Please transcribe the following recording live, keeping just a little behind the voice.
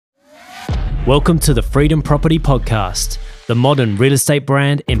Welcome to the Freedom Property Podcast, the modern real estate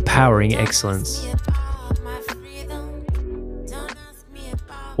brand empowering excellence.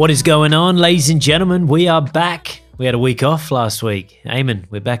 What is going on, ladies and gentlemen? We are back. We had a week off last week. Aimon,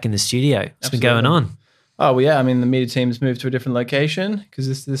 we're back in the studio. What's been going on? Oh, well, yeah. I mean, the media team's moved to a different location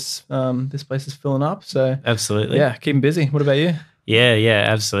because this place is filling up. So absolutely, yeah, keeping busy. What about you? Yeah,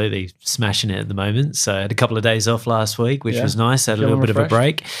 absolutely. Smashing it at the moment. So I had a couple of days off last week, which was nice. Had a little bit of a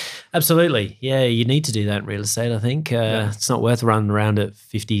break. Absolutely. Yeah, you need to do that in real estate, I think. It's not worth running around at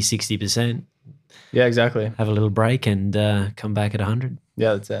 50, 60%. Yeah, exactly. Have a little break and come back at 100.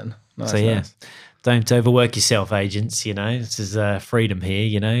 Yeah, that's it. Nice, so, yeah. Nice. Don't overwork yourself, agents. You know, this is freedom here.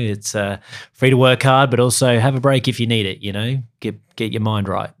 You know, it's free to work hard, but also have a break if you need it. You know, get your mind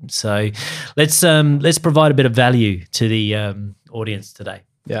right. So let's provide a bit of value to the audience today.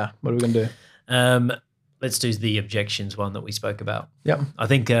 Yeah, what are we gonna do? Let's do the objections one that we spoke about. Yep. I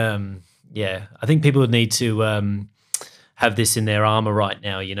think I think people need to have this in their armor right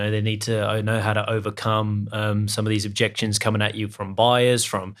now. You know, they need to know how to overcome some of these objections coming at you from buyers,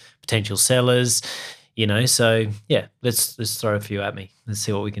 from potential sellers, you know. So yeah, let's throw a few at me. Let's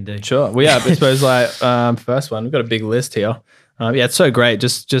see what we can do. Sure. Well, yeah, I suppose first one, we've got a big list here. Yeah, it's so great.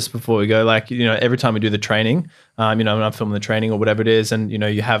 Just before we go, like, you know, every time we do the training, you know, when I'm filming the training or whatever it is, and, you know,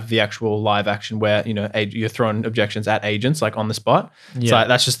 you have the actual live action where, you know, you're throwing objections at agents, like on the spot. Yeah. So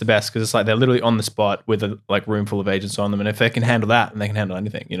that's just the best, because it's like they're literally on the spot with a room full of agents on them. And if they can handle that, then they can handle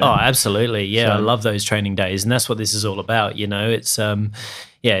anything, you know? Oh, absolutely. Yeah, so I love those training days. And that's what this is all about, you know. It's,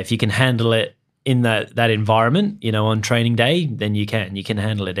 if you can handle it in that environment, you know, on training day, then you can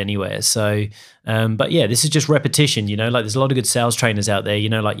handle it anywhere. So, but yeah, this is just repetition, you know, like there's a lot of good sales trainers out there, you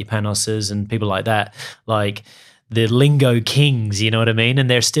know, like your Panoses and people like that, like the lingo kings, you know what I mean? And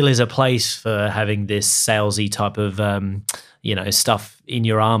there still is a place for having this salesy type of, you know, stuff in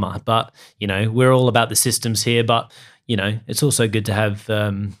your armor. But, you know, we're all about the systems here, but, you know, it's also good to have,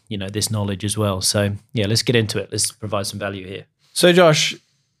 you know, this knowledge as well. So yeah, let's get into it. Let's provide some value here. So Josh,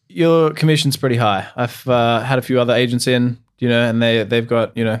 your commission's pretty high. I've had a few other agents in, you know, and they've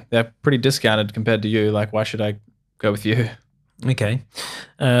got, you know, they're pretty discounted compared to you. Like, why should I go with you? Okay.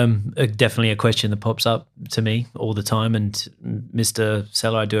 Definitely a question that pops up to me all the time. And Mr.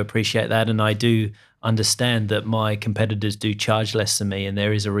 Seller, I do appreciate that. And I do understand that my competitors do charge less than me, and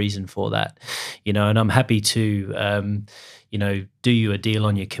there is a reason for that, you know, and I'm happy to, you know, do you a deal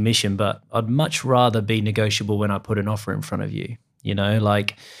on your commission, but I'd much rather be negotiable when I put an offer in front of you. You know,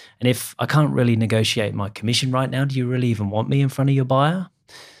 like, and if I can't really negotiate my commission right now, do you really even want me in front of your buyer?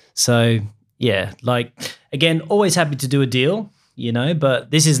 So yeah, like, again, always happy to do a deal, you know,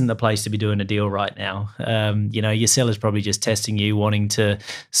 but this isn't the place to be doing a deal right now. You know, your seller's probably just testing you, wanting to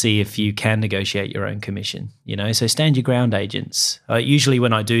see if you can negotiate your own commission, you know, so stand your ground, agents. Usually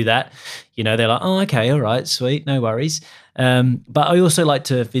when I do that, you know, they're like, oh, okay, all right, sweet, no worries. But I also like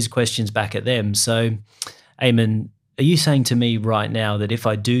to fizz questions back at them. So, Aimon, are you saying to me right now that if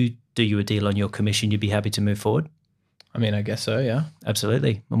I do you a deal on your commission, you'd be happy to move forward? I mean, I guess so, yeah.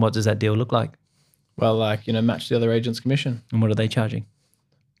 Absolutely. And what does that deal look like? Well, like, you know, match the other agent's commission. And what are they charging?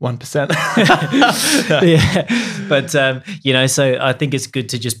 1%. Yeah. But, you know, so I think it's good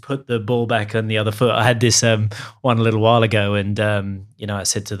to just put the ball back on the other foot. I had this one a little while ago, and, you know, I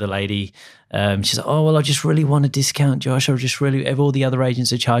said to the lady, she's like, oh, well, I just really want a discount, Josh. I just really, all the other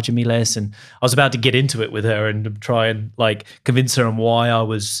agents are charging me less. And I was about to get into it with her and try and like convince her on why I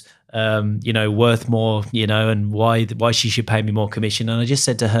was, you know, worth more, you know, and why she should pay me more commission. And I just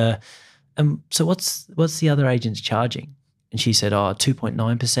said to her, so what's the other agents charging? And she said,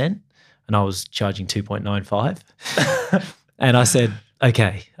 2.9%. And I was charging 2.95. And I said,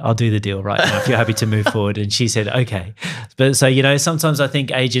 okay, I'll do the deal right now if you're happy to move forward. And she said, okay. But so, you know, sometimes I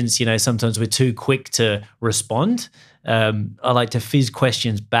think agents, you know, sometimes we're too quick to respond. I like to fizz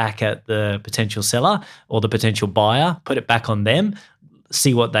questions back at the potential seller or the potential buyer, put it back on them,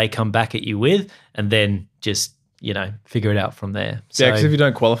 see what they come back at you with, and then just, you know, figure it out from there. So, yeah, because if you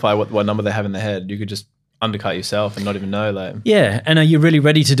don't qualify what number they have in their head, you could just undercut yourself and not even know. Like, yeah, and are you really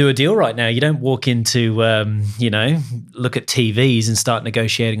ready to do a deal right now? You don't walk into, you know, look at TVs and start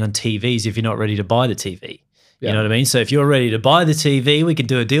negotiating on TVs if you're not ready to buy the TV. Yeah. You know what I mean? So if you're ready to buy the TV, we can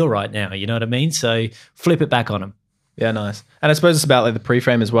do a deal right now. You know what I mean? So flip it back on them. Yeah, nice. And I suppose it's about like the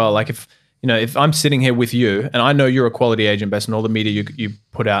pre-frame as well. Like if, you know, if I'm sitting here with you and I know you're a quality agent based on all the media you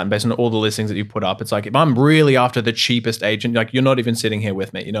put out and based on all the listings that you put up, it's like, if I'm really after the cheapest agent, like you're not even sitting here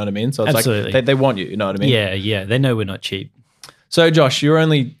with me, you know what I mean? So it's Absolutely. Like they want you know what I mean? Yeah, they know we're not cheap. So Josh, you're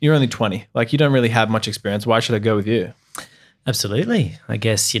only 20. Like you don't really have much experience. Why should I go with you? Absolutely. I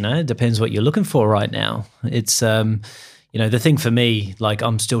guess, you know, it depends what you're looking for right now. It's, the thing for me, like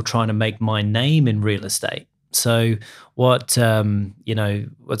I'm still trying to make my name in real estate. So what's going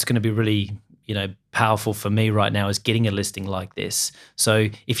to be really, powerful for me right now is getting a listing like this. So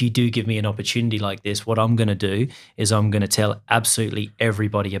if you do give me an opportunity like this, what I'm going to do is I'm going to tell absolutely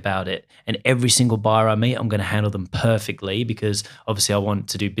everybody about it. And every single buyer I meet, I'm going to handle them perfectly, because obviously I want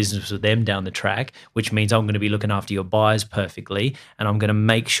to do business with them down the track, which means I'm going to be looking after your buyers perfectly, and I'm going to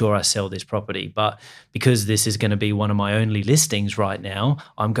make sure I sell this property. But because this is going to be one of my only listings right now,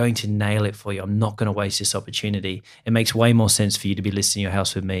 I'm going to nail it for you. I'm not going to waste this opportunity. It makes way more sense for you to be listing your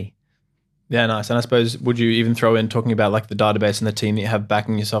house with me. Yeah, nice. And I suppose, would you even throw in talking about like the database and the team that you have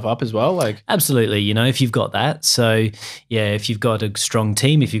backing yourself up as well? Like, absolutely. If you've got that. So yeah, if you've got a strong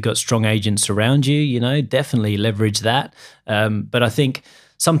team, if you've got strong agents around you, definitely leverage that. But I think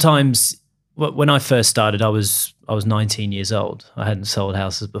sometimes when I first started, I was 19 years old. I hadn't sold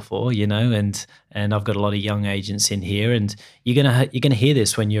houses before, and I've got a lot of young agents in here, and you're gonna hear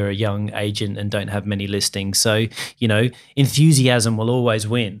this when you're a young agent and don't have many listings. So enthusiasm will always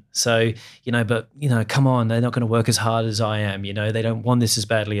win. So but come on, they're not going to work as hard as I am. They don't want this as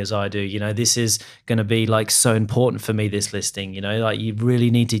badly as I do. This is going to be like so important for me, this listing. Like you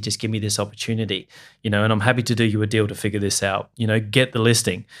really need to just give me this opportunity. And I'm happy to do you a deal to figure this out. Get the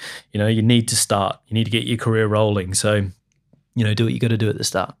listing. You need to start. You need to get your career rolling. So do what you got to do at the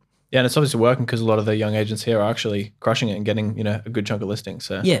start. Yeah, and it's obviously working because a lot of the young agents here are actually crushing it and getting, a good chunk of listings.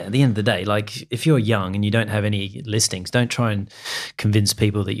 So yeah, at the end of the day, like if you're young and you don't have any listings, don't try and convince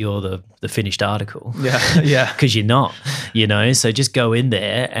people that you're the finished article. Yeah. Because you're not, So just go in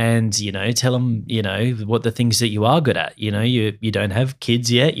there and, tell them, what the things that you are good at. You don't have kids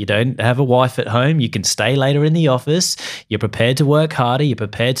yet. You don't have a wife at home. You can stay later in the office. You're prepared to work harder. You're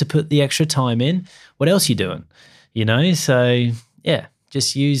prepared to put the extra time in. What else are you doing? So yeah.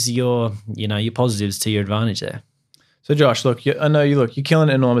 Just use your positives to your advantage there. So Josh, look, I know you're killing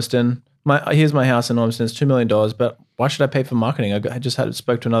it in Ormiston. Here's my house in Ormiston. It's $2 million, but why should I pay for marketing? I just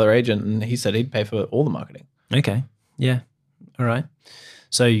spoke to another agent, and he said he'd pay for all the marketing. Okay. Yeah. All right.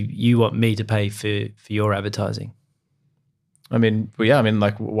 So you want me to pay for your advertising? I mean, well, yeah.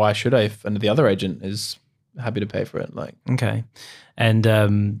 Like, why should I? If the other agent is happy to pay for it. Like, okay.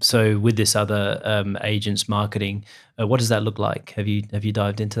 And so with this other agent's marketing, what does that look like? Have you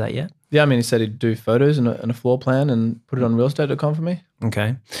dived into that yet? Yeah, he said he'd do photos and a floor plan and put it on realestate.com for me.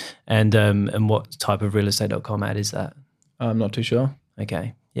 Okay. And what type of realestate.com ad is that? I'm not too sure.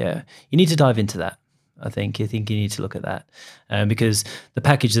 Okay. Yeah. You need to dive into that. I think you need to look at that because the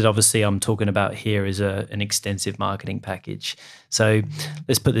package that obviously I'm talking about here is an extensive marketing package. So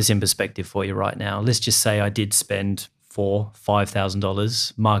let's put this in perspective for you right now. Let's just say I did spend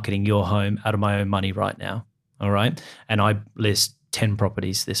 $5,000 marketing your home out of my own money right now. All right. And I list 10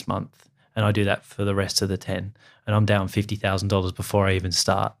 properties this month, and I do that for the rest of the 10, and I'm down $50,000 before I even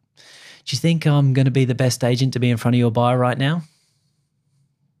start. Do you think I'm going to be the best agent to be in front of your buyer right now?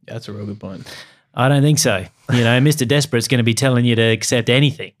 Yeah, that's a real good point. I don't think so. Mr. Desperate's going to be telling you to accept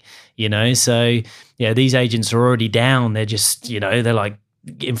anything, So, yeah, these agents are already down. They're just, they're like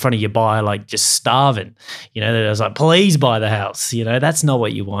in front of your buyer, like just starving. They're just like, please buy the house. That's not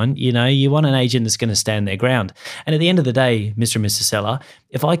what you want. You want an agent that's going to stand their ground. And at the end of the day, Mr. and Mr. Seller,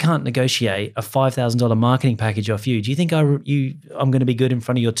 if I can't negotiate a $5,000 marketing package off you, do you think I'm going to be good in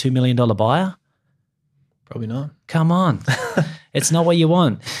front of your $2 million buyer? Probably not. Come on. It's not what you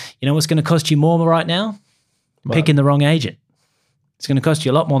want. You know what's going to cost you more right now? What? Picking the wrong agent. It's going to cost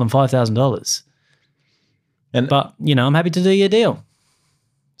you a lot more than $5,000. But, I'm happy to do your deal.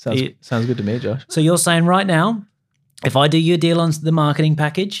 Sounds good to me, Josh. So you're saying right now, if I do your deal on the marketing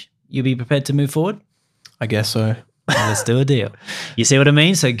package, you'll be prepared to move forward? I guess so. Let's do a deal. You see what I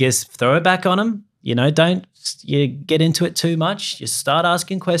mean? So throw it back on them. Don't get into it too much. Just start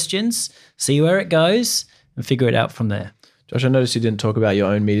asking questions, see where it goes, and figure it out from there. Josh, I noticed you didn't talk about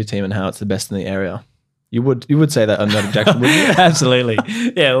your own media team and how it's the best in the area. You would say that on that objection, wouldn't you? Absolutely.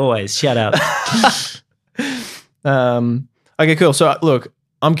 Yeah, always. Shout out. Okay, cool. So look,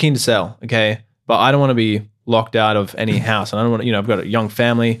 I'm keen to sell, okay? But I don't want to be locked out of any house. And I don't want to, I've got a young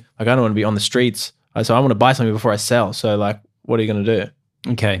family. Like, I don't want to be on the streets. So I want to buy something before I sell. So like, what are you going to do?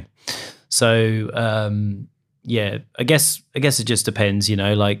 Okay. So, yeah, I guess it just depends,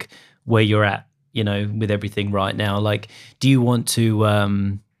 like where you're at, with everything right now. Like, do you want to, are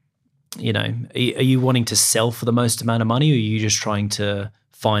you wanting to sell for the most amount of money, or are you just trying to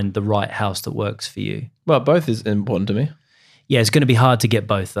find the right house that works for you? Well, both is important to me. Yeah, it's going to be hard to get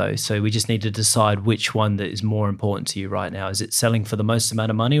both though. So we just need to decide which one that is more important to you right now. Is it selling for the most amount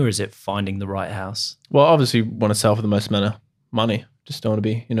of money, or is it finding the right house? Well, obviously want to sell for the most amount of money. Just don't want to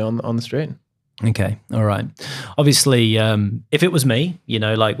be, on the street. Okay. All right. Obviously, if it was me,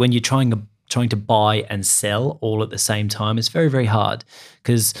 like when you're trying to buy and sell all at the same time, it's very, very hard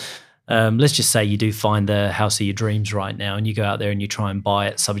because let's just say you do find the house of your dreams right now and you go out there and you try and buy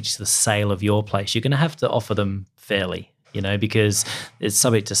it subject to the sale of your place. You're going to have to offer them fairly, because it's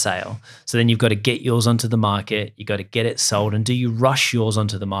subject to sale. So then you've got to get yours onto the market. You got to get it sold. And do you rush yours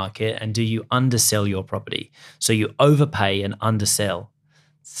onto the market and do you undersell your property? So you overpay and undersell.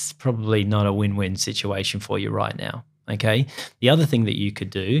 It's probably not a win-win situation for you right now. Okay. The other thing that you could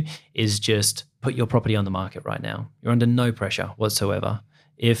do is just put your property on the market right now. You're under no pressure whatsoever.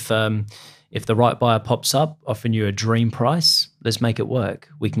 If the right buyer pops up, offering you a dream price, let's make it work.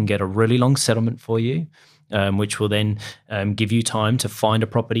 We can get a really long settlement for you, which will then give you time to find a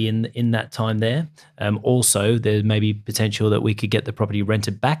property in that time there. Also, there may be potential that we could get the property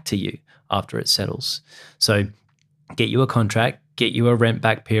rented back to you after it settles. So get you a contract, get you a rent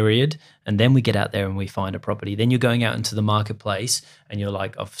back period, and then we get out there and we find a property. Then you're going out into the marketplace and you're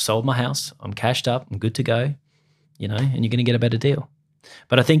like, I've sold my house, I'm cashed up, I'm good to go, and you're going to get a better deal.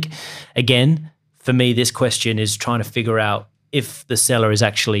 But I think, again, for me, this question is trying to figure out if the seller is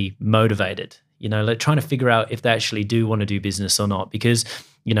actually motivated, like trying to figure out if they actually do want to do business or not. Because,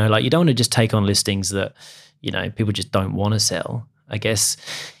 like you don't want to just take on listings that, people just don't want to sell. I guess,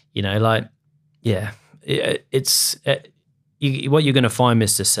 what you're going to find,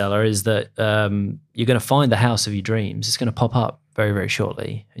 Mr. Seller, is that you're going to find the house of your dreams. It's going to pop up very, very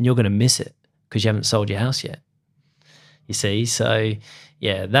shortly and you're going to miss it because you haven't sold your house yet. You see? So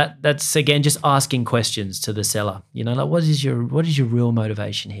yeah, that's again, just asking questions to the seller, like what is your real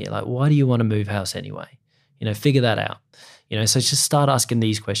motivation here? Like, why do you want to move house anyway? Figure that out, so just start asking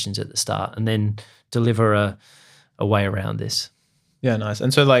these questions at the start and then deliver a way around this. Yeah. Nice.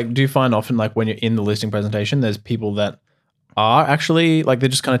 And so like, do you find often like when you're in the listing presentation, there's people that are actually like, they're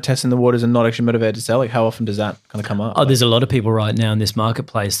just kind of testing the waters and not actually motivated to sell? Like how often does that kind of come up? Oh, there's a lot of people right now in this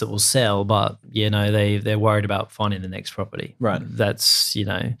marketplace that will sell, but they're worried about finding the next property. Right. That's,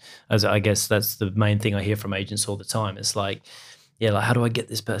 as I guess that's the main thing I hear from agents all the time. It's like, like how do I get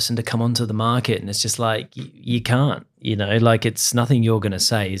this person to come onto the market? And it's just like, you can't, like it's nothing you're going to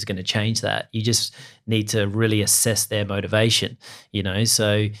say is going to change that. You just need to really assess their motivation,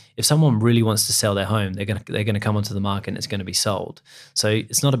 So if someone really wants to sell their home, they're going to come onto the market and it's going to be sold. So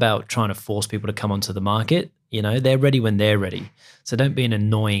it's not about trying to force people to come onto the market. They're ready when they're ready. So don't be an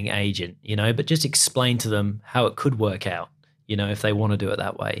annoying agent, but just explain to them how it could work out, if they want to do it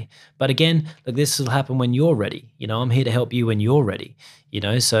that way. But again, look, this will happen when you're ready. I'm here to help you when you're ready,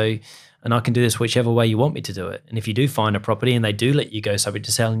 so, and I can do this whichever way you want me to do it. And if you do find a property and they do let you go subject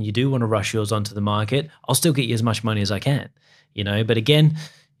to sale and you do want to rush yours onto the market, I'll still get you as much money as I can, but again,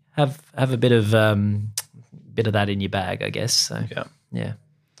 have a bit of that in your bag, I guess. So, yeah.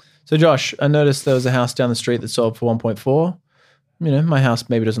 So Josh, I noticed there was a house down the street that sold for 1.4. My house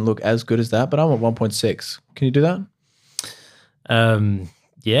maybe doesn't look as good as that, but I want 1.6. Can you do that?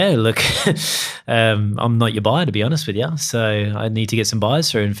 Yeah, look, I'm not your buyer, to be honest with you. So I need to get some buyers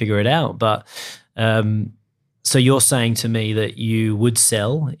through and figure it out. But so you're saying to me that you would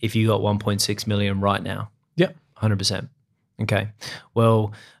sell if you got 1.6 million right now? Yep. 100%. Okay.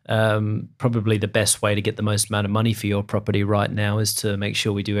 Well, probably the best way to get the most amount of money for your property right now is to make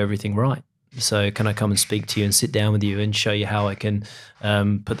sure we do everything right. So can I come and speak to you and sit down with you and show you how I can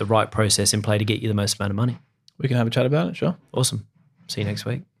put the right process in play to get you the most amount of money? We can have a chat about it, sure. Awesome. See you next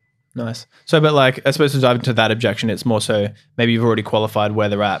week. Nice. So, but like, I suppose to dive into that objection, it's more so maybe you've already qualified where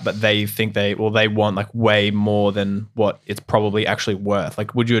they're at, but they think they want like way more than what it's probably actually worth.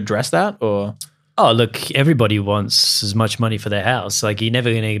 Like, would you address that or? Oh, look, everybody wants as much money for their house. Like, you're never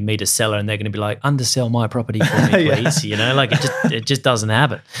going to meet a seller and they're going to be like, undersell my property for me, please. Like it just doesn't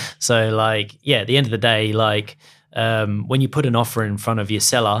happen. So like, yeah, at the end of the day, like when you put an offer in front of your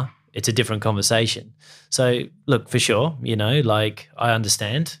seller, it's a different conversation. So look, for sure, like I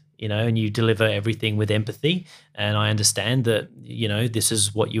understand, and you deliver everything with empathy. And I understand that, this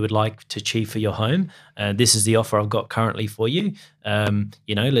is what you would like to achieve for your home. This is the offer I've got currently for you.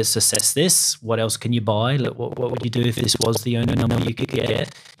 Let's assess this. What else can you buy? What would you do if this was the only number you could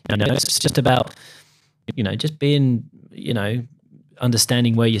get? It's just about, just being,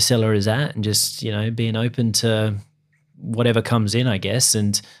 understanding where your seller is at and just, being open to whatever comes in, I guess,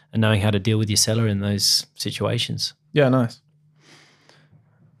 and knowing how to deal with your seller in those situations. Yeah, nice.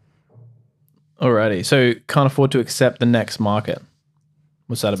 Alrighty. So can't afford to accept the next market.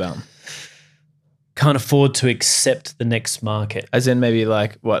 What's that about? Can't afford to accept the next market. As in maybe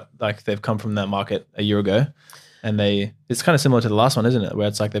like what, like they've come from that market a year ago and it's kind of similar to the last one, isn't it? Where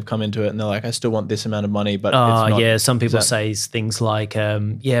it's like they've come into it and they're like, I still want this amount of money, but it's not. Yeah. Some people say things like,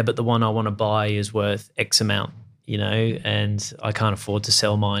 yeah, but the one I want to buy is worth X amount, and I can't afford to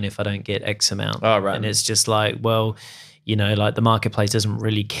sell mine if I don't get X amount. Oh, right. And it's just like, well, like the marketplace doesn't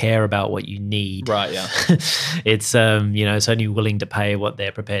really care about what you need. Right, yeah. It's, it's only willing to pay what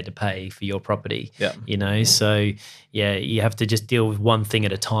they're prepared to pay for your property. Yeah. So yeah, you have to just deal with one thing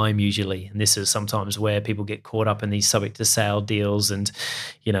at a time usually. And this is sometimes where people get caught up in these subject to sale deals and,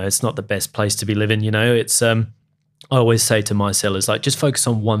 it's not the best place to be living. It's, I always say to my sellers, like, just focus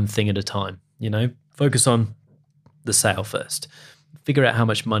on one thing at a time, focus on the sale first, figure out how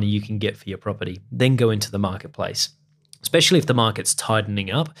much money you can get for your property, then go into the marketplace. Especially if the market's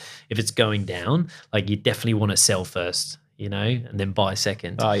tightening up, if it's going down, like you definitely want to sell first, and then buy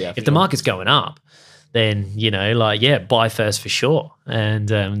second. Oh, yeah. If the market's going up, then, buy first for sure and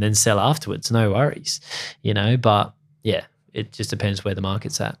then sell afterwards, no worries, but yeah, it just depends where the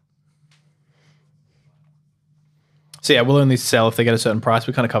market's at. So yeah, we'll only sell if they get a certain price.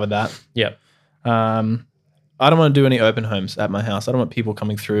 We kind of covered that. Yeah. I don't want to do any open homes at my house. I don't want people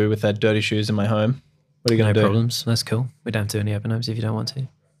coming through with their dirty shoes in my home. What are you going to do? No problems. That's cool. We don't do any open homes if you don't want to.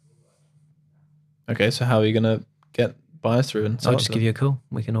 Okay, so how are you going to get buyers through? I'll just give you a call.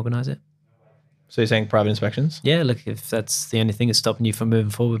 We can organise it. So you're saying private inspections? Yeah, look, if that's the only thing that's stopping you from moving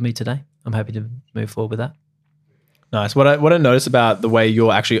forward with me today, I'm happy to move forward with that. Nice. What I noticed about the way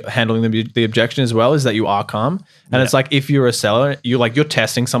you're actually handling the objection as well is that you are calm. And it's like if you're a seller, you're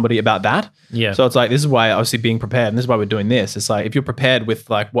testing somebody about that. Yeah. So it's like, this is why obviously being prepared, and this is why we're doing this. It's like if you're prepared with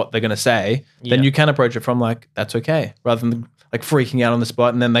like what they're going to say, then you can approach it from like, that's okay, rather than like freaking out on the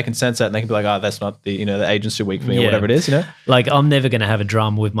spot, and then they can sense that and they can be like, oh, that's not the the agent's too weak for me or whatever it is. Like I'm never going to have a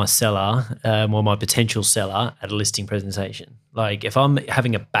drama with my seller or my potential seller at a listing presentation. Like if I'm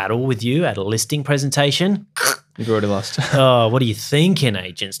having a battle with you at a listing presentation, you've already lost. Oh, what are you thinking,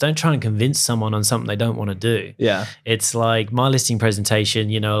 agents? Don't try and convince someone on something they don't want to do. Yeah. It's like my listing presentation,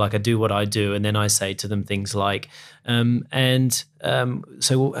 like I do what I do, and then I say to them things like, so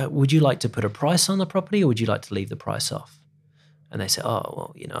would you like to put a price on the property or would you like to leave the price off? And they say,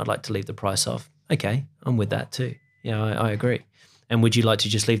 oh, well, I'd like to leave the price off. Okay, I'm with that too. I agree. And would you like to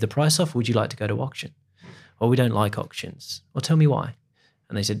just leave the price off or would you like to go to auction? Well, we don't like auctions. Well, tell me why.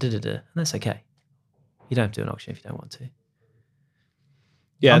 And they said, da-da-da. And that's okay. You don't have to do an auction if you don't want to.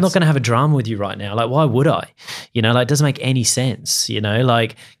 Yeah, I'm not going to have a drama with you right now. Like, why would I? It doesn't make any sense.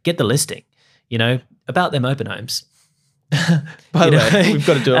 Like, get the listing. About them open homes. By the way, we've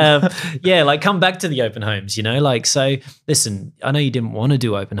got to do it. Like come back to the open homes, Like, so listen, I know you didn't want to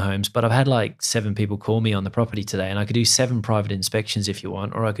do open homes, but I've had like 7 people call me on the property today, and I could do 7 private inspections if you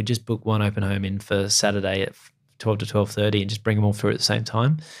want, or I could just book one open home in for Saturday at 12 to 12:30 and just bring them all through at the same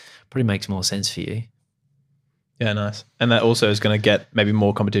time. Probably makes more sense for you. Yeah, nice. And that also is going to get maybe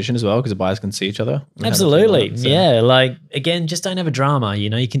more competition as well because the buyers can see each other. Absolutely. Yeah. Like, again, just don't have a drama.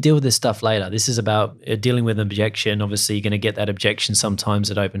 You can deal with this stuff later. This is about dealing with an objection. Obviously, you're going to get that objection sometimes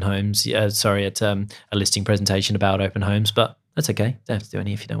at open homes. At a listing presentation about open homes, but that's okay. Don't have to do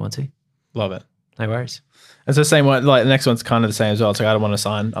any if you don't want to. Love it. No worries. It's the same one. Like the next one's kind of the same as well. It's like I don't want to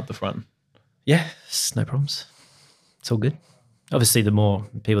sign up the front. Yeah, no problems. It's all good. Obviously, the more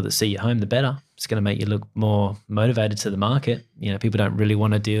people that see your home, the better. It's going to make you look more motivated to the market. People don't really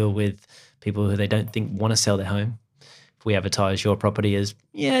want to deal with people who they don't think want to sell their home. If we advertise your property as,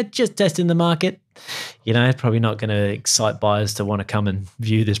 just testing the market, probably not going to excite buyers to want to come and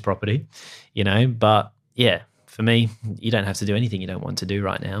view this property, But yeah, for me, you don't have to do anything you don't want to do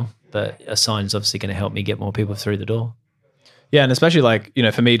right now. But a sign is obviously going to help me get more people through the door. Yeah, and especially like,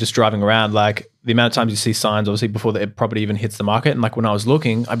 for me just driving around, like the amount of times you see signs obviously before the property even hits the market. And like when I was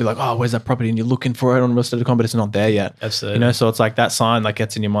looking, I'd be like, oh, where's that property? And you're looking for it on realestate.com, but it's not there yet. Absolutely. So it's like that sign like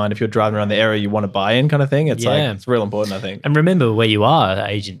gets in your mind. If you're driving around the area you want to buy in kind of thing, it's like, it's real important, I think. And remember where you are,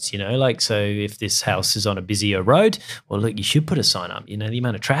 agents, like, so if this house is on a busier road, well, look, you should put a sign up, the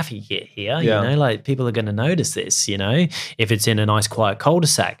amount of traffic you get here, like people are going to notice this, if it's in a nice quiet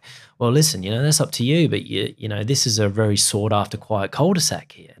cul-de-sac. Well, listen, that's up to you, but this is a very sought after quiet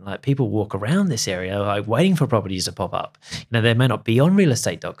cul-de-sac here. Like people walk around this area like waiting for properties to pop up. They may not be on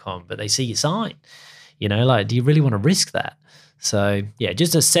realestate.com, but they see your sign. Like, do you really want to risk that? So yeah,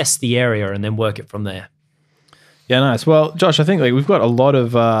 just assess the area and then work it from there. Yeah, nice. Well, Josh, I think like we've got a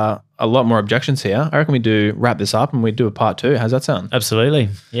lot more objections here. I reckon we do wrap this up and we do a part 2. How's that sound? Absolutely.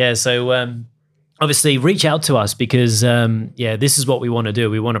 Yeah. So obviously reach out to us because, this is what we want to do.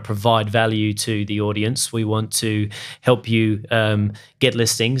 We want to provide value to the audience. We want to help you get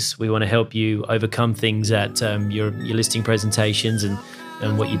listings. We want to help you overcome things at your listing presentations and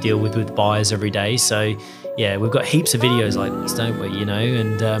and what you deal with buyers every day. So yeah, we've got heaps of videos like this, don't we?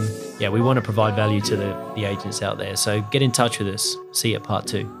 And yeah, we want to provide value to the agents out there. So get in touch with us. See you at part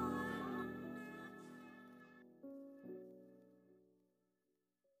 2.